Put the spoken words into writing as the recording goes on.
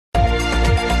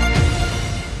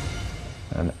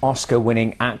An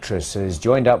Oscar-winning actress has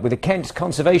joined up with the Kent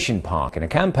Conservation Park in a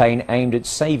campaign aimed at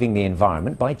saving the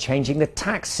environment by changing the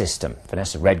tax system.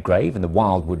 Vanessa Redgrave and the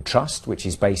Wildwood Trust, which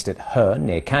is based at Herne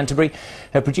near Canterbury,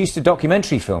 have produced a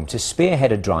documentary film to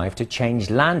spearhead a drive to change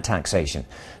land taxation.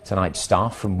 Tonight,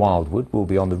 staff from Wildwood will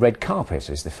be on the red carpet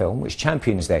as the film, which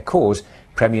champions their cause,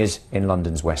 premieres in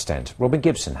London's West End. Robin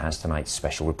Gibson has tonight's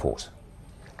special report.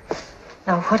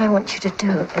 Now, what I want you to do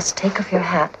is take off your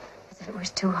hat. It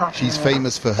was too hot. She's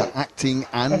famous for her acting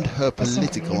and her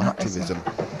political activism.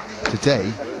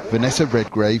 Today, Vanessa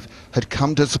Redgrave had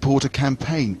come to support a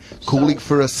campaign calling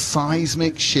for a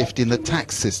seismic shift in the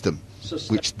tax system,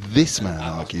 which this man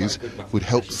argues would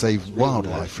help save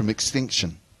wildlife from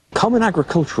extinction. Common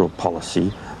agricultural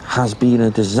policy has been a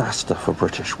disaster for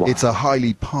British wildlife. It's a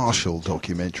highly partial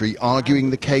documentary arguing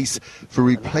the case for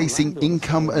replacing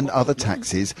income and other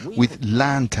taxes with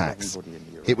land tax.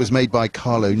 It was made by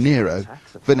Carlo Nero,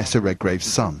 Vanessa Redgrave's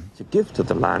son. To give to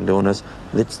the landowners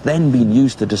that's then been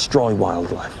used to destroy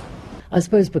wildlife. I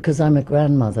suppose because I'm a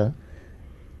grandmother,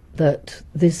 that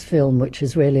this film, which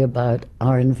is really about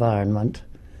our environment,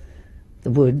 the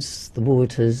woods, the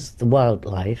waters, the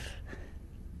wildlife,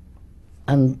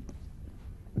 and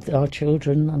our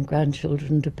children and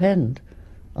grandchildren depend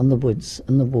on the woods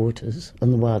and the waters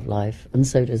and the wildlife, and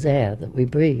so does air that we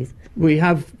breathe. We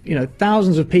have,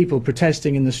 thousands of people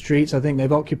protesting in the streets. I think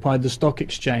they've occupied the stock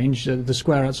exchange, the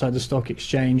square outside the stock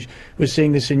exchange. We're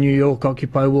seeing this in New York,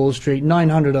 Occupy Wall Street,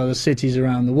 900 other cities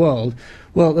around the world.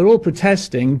 Well, they're all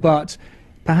protesting, but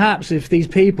perhaps if these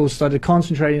people started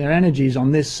concentrating their energies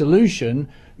on this solution,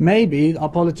 maybe our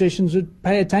politicians would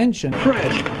pay attention.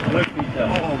 Fred! Hello, Peter.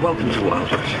 Oh, welcome to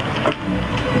Wildwood.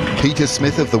 Peter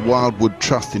Smith of the Wildwood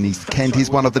Trust in East Kent is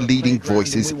one of the leading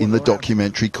voices in the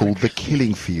documentary called The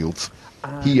Killing Fields.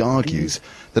 He argues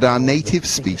that our native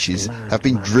species have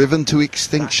been driven to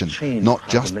extinction, not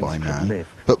just by man,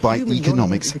 but by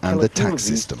economics and the tax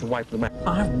system.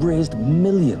 I've raised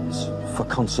millions for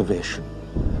conservation,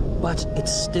 but it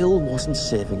still wasn't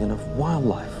saving enough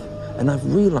wildlife. And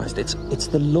I've realised it's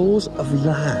the laws of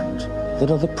land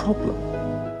that are the problem.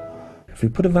 If we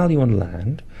put a value on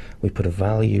land, we put a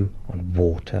value on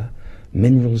water,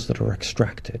 minerals that are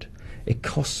extracted. It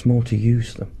costs more to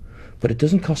use them, but it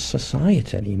doesn't cost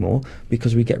society anymore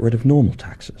because we get rid of normal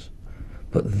taxes.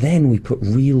 But then we put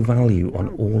real value on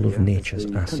all of nature's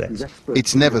assets.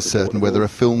 It's never certain whether a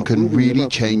film can really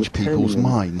change people's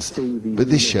minds, but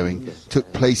this showing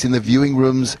took place in the viewing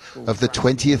rooms of the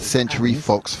 20th Century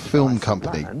Fox Film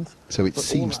Company, so it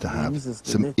seems to have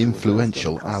some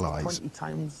influential allies.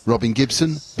 Robin Gibson,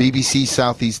 BBC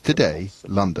South East Today,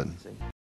 London.